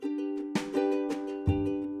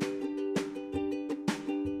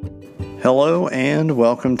Hello and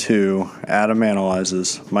welcome to Adam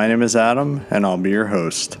Analyzes. My name is Adam and I'll be your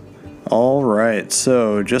host. Alright,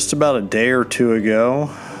 so just about a day or two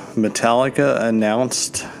ago, Metallica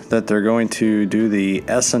announced that they're going to do the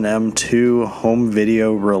S&M 2 home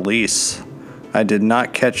video release. I did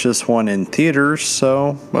not catch this one in theaters,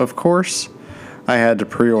 so of course I had to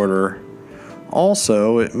pre-order.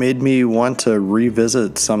 Also, it made me want to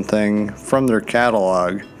revisit something from their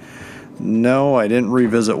catalog. No, I didn't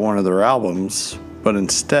revisit one of their albums, but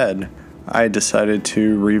instead, I decided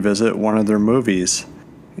to revisit one of their movies.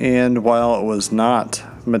 And while it was not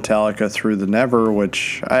Metallica Through the Never,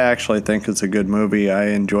 which I actually think is a good movie, I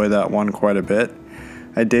enjoy that one quite a bit.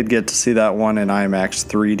 I did get to see that one in IMAX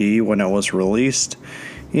 3D when it was released,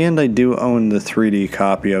 and I do own the 3D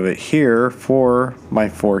copy of it here for my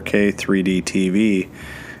 4K 3D TV.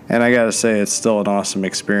 And I gotta say, it's still an awesome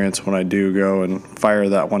experience when I do go and fire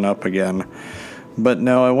that one up again. But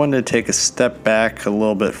no, I wanted to take a step back a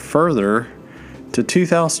little bit further to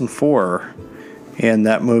 2004. And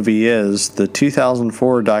that movie is the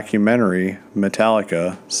 2004 documentary,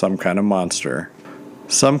 Metallica, Some Kind of Monster.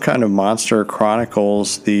 Some Kind of Monster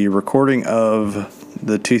chronicles the recording of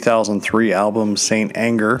the 2003 album, Saint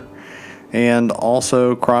Anger, and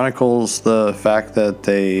also chronicles the fact that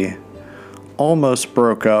they almost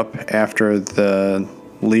broke up after the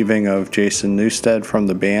leaving of Jason Newsted from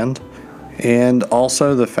the band, and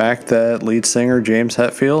also the fact that lead singer James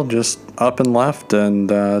Hetfield just up and left and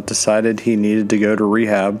decided he needed to go to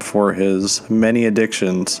rehab for his many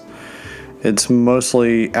addictions. It's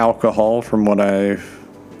mostly alcohol from what I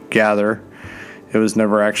gather. It was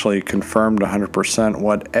never actually confirmed 100%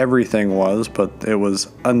 what everything was, but it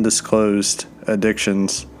was undisclosed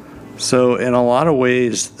addictions. So in a lot of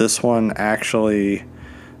ways, this one actually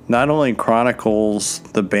not only chronicles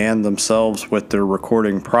the band themselves with their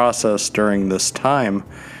recording process during this time,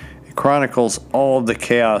 it chronicles all of the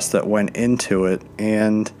chaos that went into it.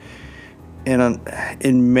 And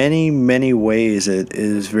in many, many ways, it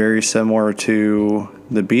is very similar to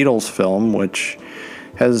the Beatles film, which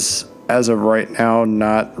has, as of right now,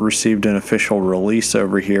 not received an official release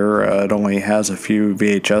over here. It only has a few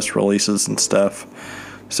VHS releases and stuff.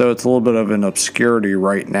 So it's a little bit of an obscurity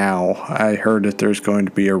right now. I heard that there's going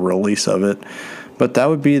to be a release of it. But that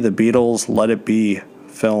would be the Beatles' Let It Be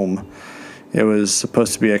film. It was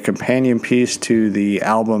supposed to be a companion piece to the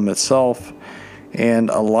album itself. And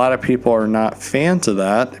a lot of people are not fans of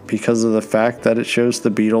that because of the fact that it shows the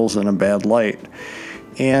Beatles in a bad light.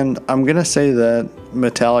 And I'm going to say that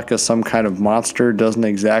Metallica, Some Kind of Monster, doesn't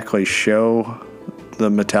exactly show the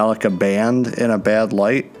Metallica band in a bad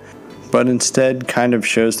light, but instead kind of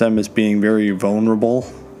shows them as being very vulnerable,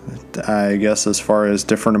 I guess, as far as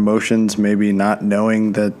different emotions, maybe not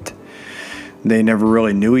knowing that they never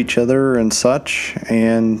really knew each other and such.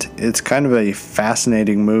 And it's kind of a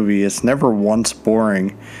fascinating movie. It's never once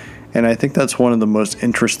boring. And I think that's one of the most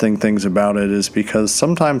interesting things about it, is because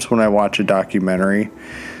sometimes when I watch a documentary,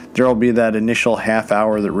 there'll be that initial half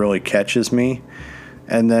hour that really catches me,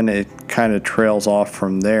 and then it kind of trails off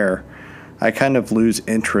from there. I kind of lose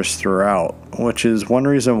interest throughout, which is one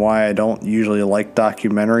reason why I don't usually like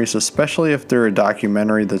documentaries, especially if they're a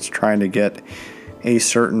documentary that's trying to get a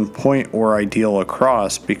certain point or ideal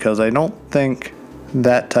across, because I don't think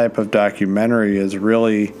that type of documentary is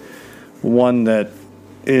really one that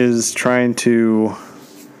is trying to,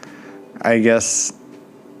 I guess,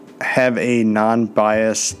 have a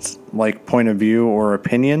non-biased point of view or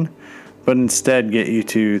opinion, but instead get you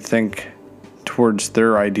to think towards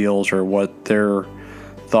their ideals or what their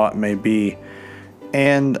thought may be.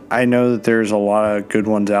 And I know that there's a lot of good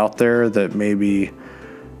ones out there that may be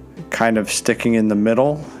kind of sticking in the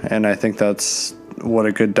middle, and I think that's what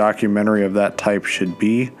a good documentary of that type should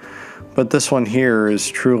be. But this one here is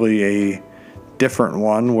truly a different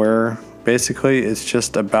one, where basically it's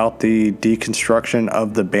just about the deconstruction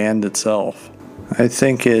of the band itself. I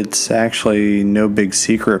think it's actually no big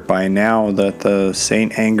secret by now that the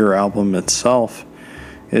Saint Anger album itself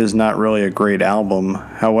is not really a great album.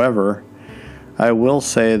 However, I will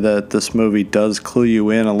say that this movie does clue you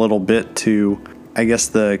in a little bit to, I guess,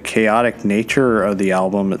 the chaotic nature of the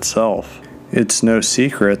album itself. It's no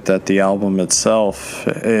secret that the album itself,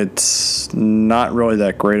 it's not really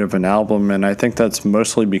that great of an album, and I think that's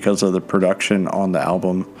mostly because of the production on the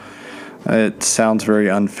album. It sounds very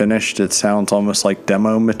unfinished. It sounds almost like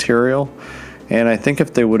demo material. And I think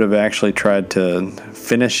if they would have actually tried to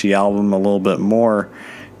finish the album a little bit more,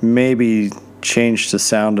 maybe change the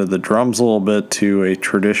sound of the drums a little bit to a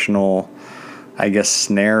traditional, I guess,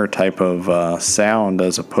 snare type of sound,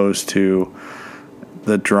 as opposed to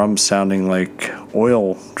the drums sounding like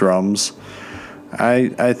oil drums,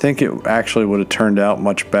 I think it actually would have turned out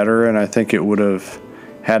much better, and I think it would have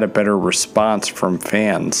had a better response from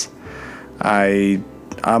fans.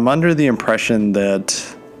 I'm under the impression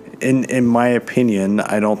that, in my opinion,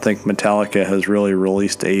 I don't think Metallica has really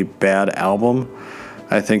released a bad album.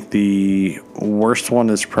 I think the worst one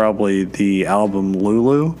is probably the album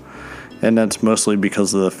Lulu, and that's mostly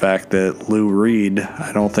because of the fact that Lou Reed,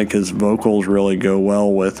 I don't think his vocals really go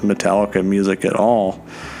well with Metallica music at all,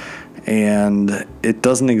 and it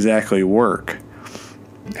doesn't exactly work.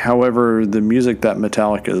 However, the music that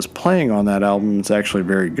Metallica is playing on that album is actually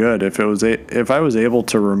very good. If I was able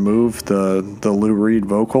to remove the Lou Reed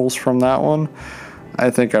vocals from that one, I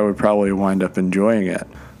think I would probably wind up enjoying it.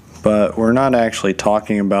 But we're not actually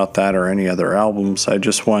talking about that or any other albums. I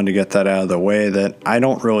just wanted to get that out of the way, that I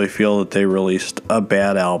don't really feel that they released a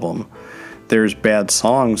bad album. There's bad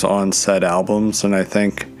songs on said albums, and I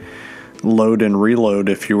think Load and Reload,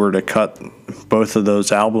 if you were to cut both of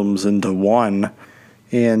those albums into one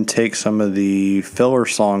and take some of the filler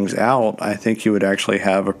songs out, I think you would actually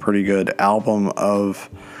have a pretty good album of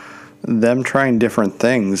them trying different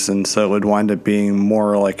things, and so it would wind up being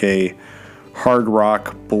more like a hard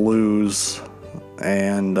rock, blues,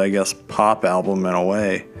 and I guess pop album in a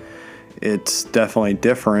way. It's definitely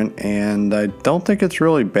different, and I don't think it's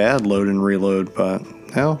really bad, Load and Reload, but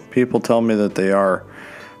people tell me that they are.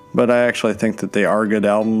 But I actually think that they are good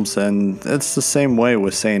albums, and it's the same way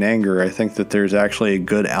with Saint Anger. I think that there's actually a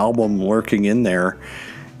good album lurking in there,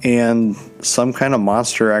 and Some Kind of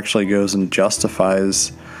Monster actually goes and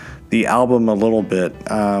justifies the album a little bit.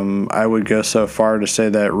 I would go so far to say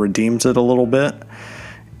that it redeems it a little bit,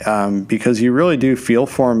 because you really do feel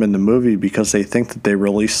for them in the movie because they think that they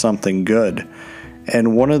released something good.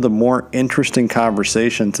 And one of the more interesting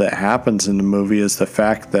conversations that happens in the movie is the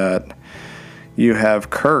fact that you have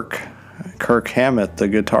Kirk Hammett, the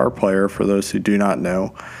guitar player, for those who do not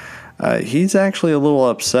know. He's actually a little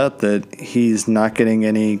upset that he's not getting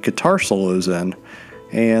any guitar solos in.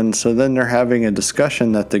 And so then they're having a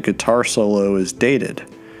discussion that the guitar solo is dated.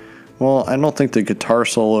 Well, I don't think the guitar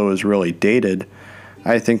solo is really dated.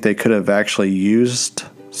 I think they could have actually used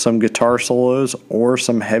some guitar solos or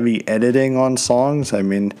some heavy editing on songs. I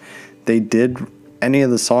mean, they did. Any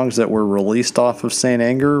of the songs that were released off of Saint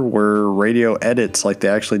Anger were radio edits, like they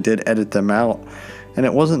actually did edit them out. And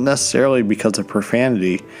it wasn't necessarily because of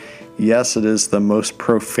profanity. Yes, it is the most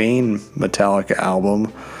profane Metallica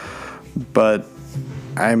album, but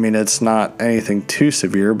I mean, it's not anything too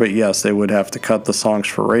severe. But yes, they would have to cut the songs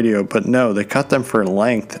for radio, but no, they cut them for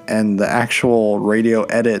length, and the actual radio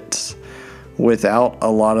edits without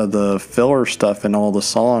a lot of the filler stuff in all the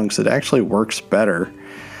songs, it actually works better.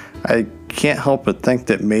 I can't help but think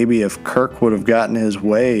that maybe if Kirk would have gotten his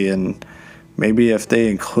way, and maybe if they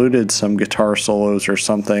included some guitar solos or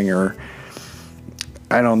something, or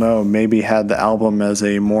I don't know, maybe had the album as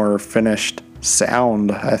a more finished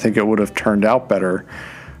sound, I think it would have turned out better.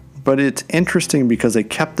 But it's interesting because they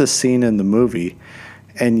kept this scene in the movie,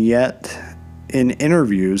 and yet in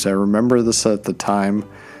interviews, I remember this at the time,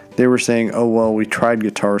 they were saying, oh well, we tried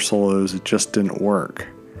guitar solos, it just didn't work.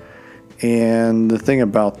 And the thing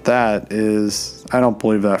about that is, I don't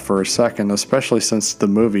believe that for a second, especially since the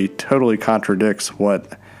movie totally contradicts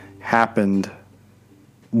what happened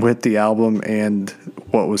with the album and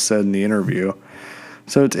what was said in the interview.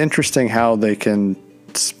 So it's interesting how they can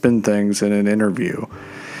spin things in an interview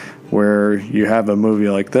where you have a movie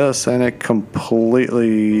like this and it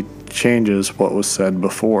completely changes what was said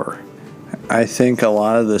before. I think a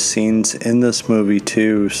lot of the scenes in this movie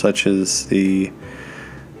too, such as the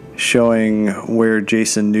showing where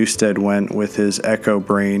Jason Newsted went with his Echo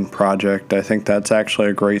Brain project, I think that's actually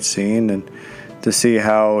a great scene, and to see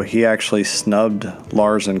how he actually snubbed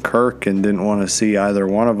Lars and Kirk and didn't want to see either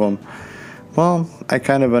one of them, well, I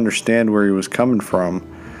kind of understand where he was coming from.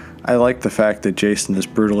 I like the fact that Jason is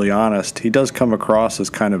brutally honest. He does come across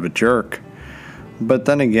as kind of a jerk, but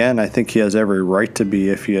then again, I think he has every right to be,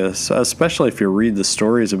 if he is, especially if you read the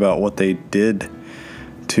stories about what they did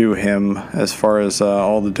to him as far as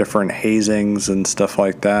all the different hazings and stuff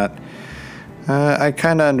like that. I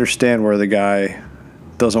kind of understand where the guy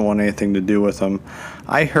doesn't want anything to do with him.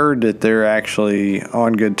 I heard that they're actually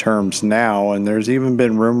on good terms now, and there's even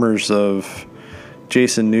been rumors of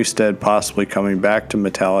Jason Newsted possibly coming back to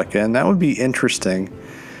Metallica, and that would be interesting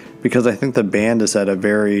because I think the band is at a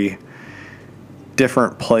very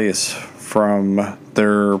different place from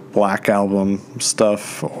their Black Album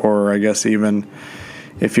stuff, or I guess even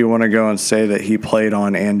if you want to go and say that he played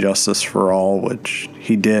on And Justice for All, which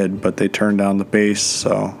he did, but they turned down the bass.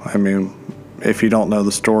 So, I mean, if you don't know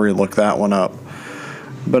the story, look that one up.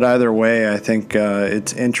 But either way, I think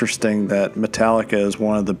it's interesting that Metallica is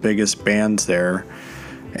one of the biggest bands there,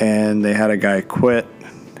 and they had a guy quit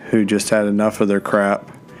who just had enough of their crap.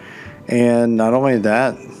 And not only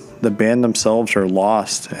that, the band themselves are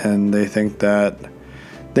lost, and they think that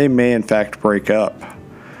they may in fact break up.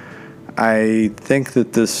 I think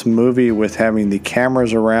that this movie, with having the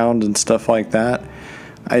cameras around and stuff like that,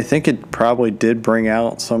 I think it probably did bring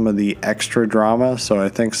out some of the extra drama. So I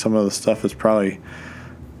think some of the stuff is probably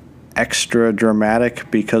extra dramatic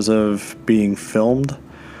because of being filmed.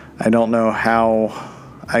 I don't know how,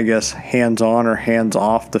 I guess, hands-on or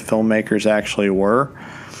hands-off the filmmakers actually were.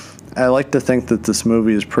 I like to think that this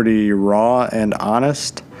movie is pretty raw and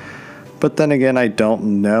honest, but then again, I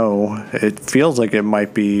don't know. It feels like it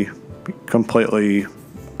might be completely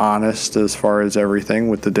honest as far as everything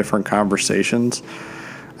with the different conversations.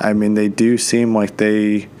 I mean, they do seem like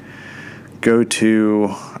they go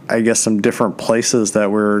to, I guess, some different places that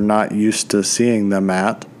we're not used to seeing them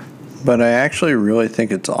at. But I actually really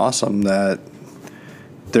think it's awesome that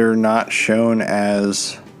they're not shown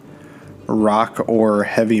as rock or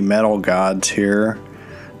heavy metal gods here.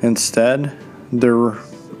 Instead, they're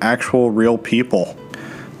actual real people.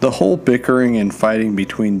 The whole bickering and fighting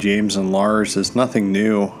between James and Lars is nothing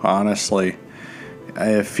new, honestly.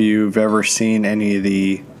 If you've ever seen any of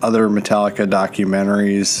the other Metallica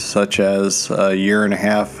documentaries, such as A Year and a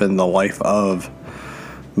Half in the Life of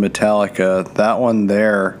Metallica, that one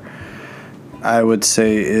there, I would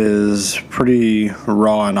say, is pretty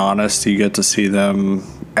raw and honest. You get to see them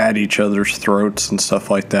at each other's throats and stuff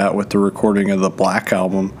like that with the recording of the Black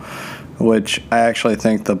Album, which I actually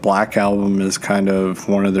think the Black Album is kind of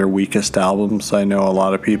one of their weakest albums. I know a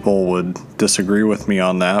lot of people would disagree with me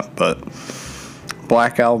on that, but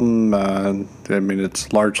Black Album, I mean,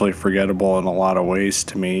 it's largely forgettable in a lot of ways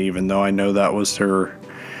to me, even though I know that was their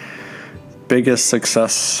biggest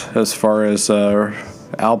success as far as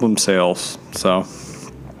album sales. So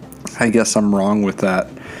I guess I'm wrong with that.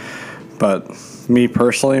 But me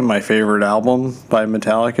personally, my favorite album by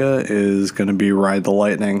Metallica is going to be Ride the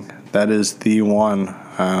Lightning. That is the one.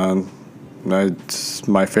 It's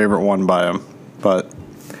my favorite one by them. But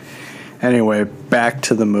anyway, back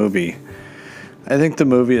to the movie. I think the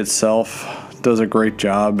movie itself does a great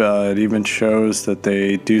job. It even shows that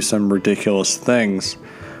they do some ridiculous things.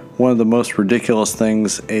 One of the most ridiculous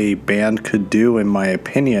things a band could do, in my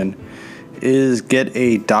opinion, is get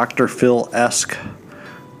a Dr. Phil-esque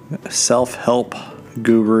self-help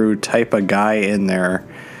guru type of guy in there.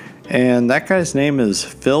 And that guy's name is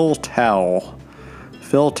Phil Towle.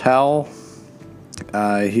 Phil Towle,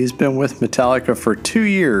 he's been with Metallica for 2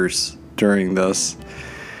 years during this.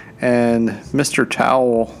 And Mr.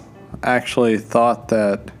 Towle actually thought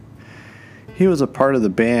that he was a part of the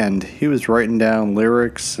band. He was writing down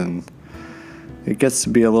lyrics, and it gets to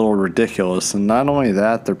be a little ridiculous. And not only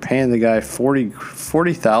that, they're paying the guy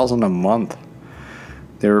 $40,000 a month.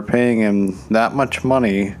 They were paying him that much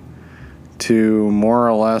money to more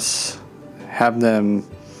or less have them,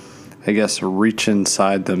 I guess, reach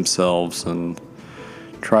inside themselves and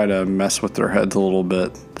try to mess with their heads a little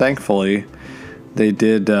bit. Thankfully, they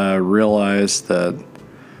did realize that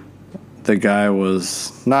the guy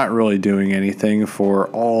was not really doing anything for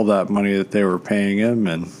all that money that they were paying him,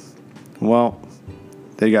 and, well,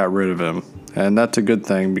 they got rid of him. And that's a good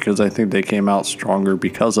thing, because I think they came out stronger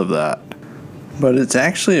because of that. But it's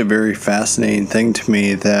actually a very fascinating thing to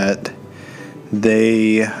me that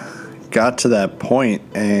they got to that point,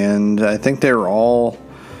 and I think they were all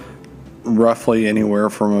roughly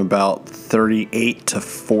anywhere from about 38 to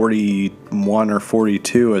 41 or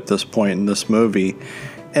 42 at this point in this movie,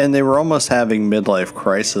 and they were almost having midlife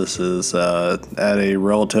crises at a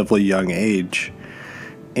relatively young age.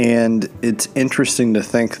 And it's interesting to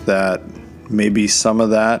think that maybe some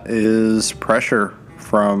of that is pressure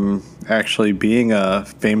from actually being a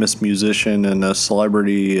famous musician and a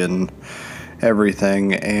celebrity and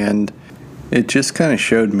everything. And it just kind of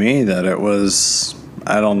showed me that it was,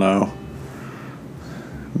 I don't know,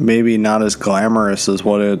 maybe not as glamorous as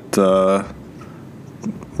what it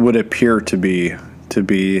would appear to be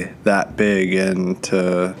that big, and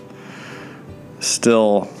to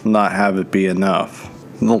still not have it be enough.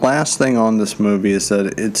 The last thing on this movie is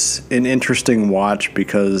that it's an interesting watch,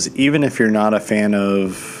 because even if you're not a fan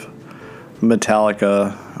of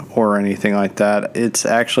Metallica or anything like that, it's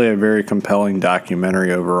actually a very compelling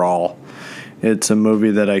documentary overall. It's a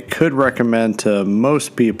movie that I could recommend to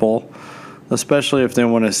most people, especially if they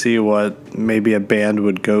want to see what maybe a band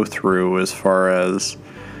would go through as far as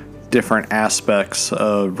different aspects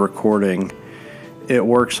of recording. It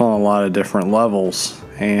works on a lot of different levels,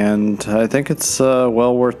 and I think it's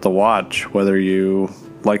well worth the watch, whether you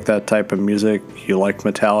like that type of music, you like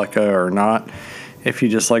Metallica or not, if you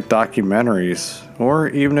just like documentaries, or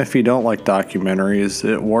even if you don't like documentaries,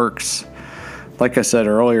 it works. Like I said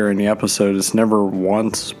earlier in the episode, it's never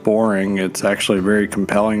once boring. It's actually very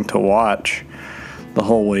compelling to watch the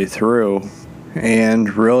whole way through. And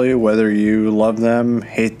really, whether you love them,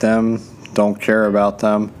 hate them, don't care about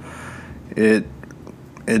them,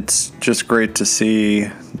 it's just great to see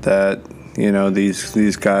that, you know,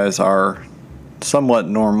 these guys are somewhat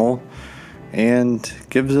normal, and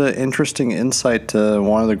gives an interesting insight to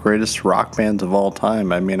one of the greatest rock bands of all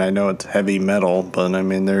time. I mean, I know it's heavy metal, but I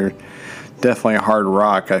mean, they're definitely hard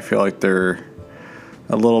rock. I feel like they're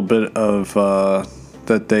a little bit of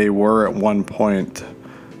that they were at one point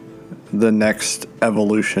the next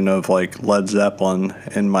evolution of like Led Zeppelin,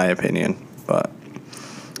 in my opinion. But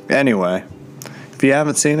anyway, if you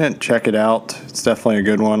haven't seen it, check it out. It's definitely a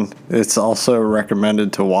good one. It's also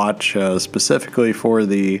recommended to watch specifically for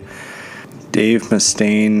the Dave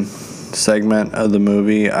Mustaine segment of the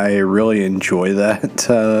movie. I really enjoy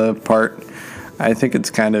that part. I think it's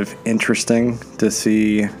kind of interesting to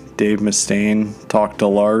see Dave Mustaine talk to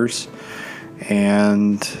Lars.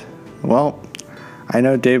 And, well, I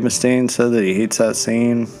know Dave Mustaine said that he hates that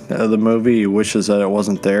scene of the movie. He wishes that it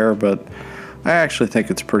wasn't there, but I actually think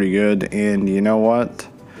it's pretty good. And you know what?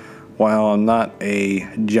 While I'm not a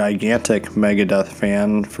gigantic Megadeth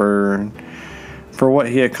fan, for what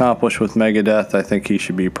he accomplished with Megadeth, I think he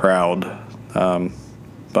should be proud.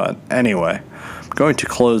 But anyway, I'm going to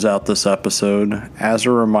close out this episode. As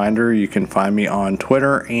a reminder, you can find me on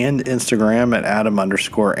Twitter and Instagram at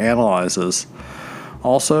Adam_analyzes.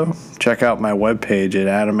 Also, check out my webpage at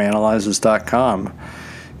adamanalyzes.com.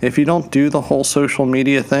 If you don't do the whole social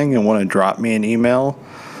media thing and want to drop me an email,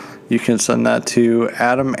 you can send that to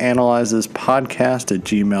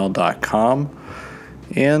adamanalyzespodcast@gmail.com.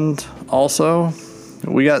 And also,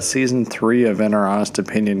 we got season 3 of In Our Honest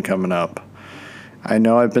Opinion coming up. I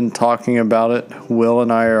know I've been talking about it. Will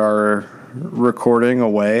and I are recording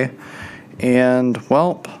away. And,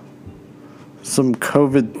 well, some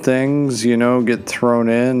COVID things, you know, get thrown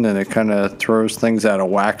in, and it kind of throws things out of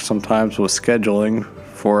whack sometimes with scheduling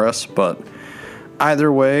for us. But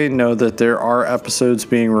either way, know that there are episodes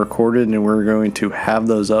being recorded, and we're going to have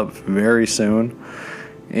those up very soon.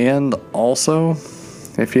 And also,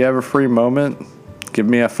 if you have a free moment, give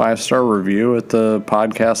me a 5-star review at the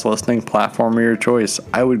podcast listening platform of your choice.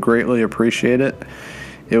 I would greatly appreciate it.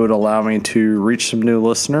 It would allow me to reach some new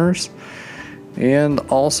listeners. And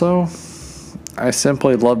also, I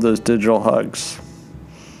simply love those digital hugs.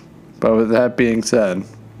 But with that being said,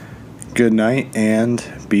 good night and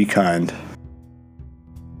be kind.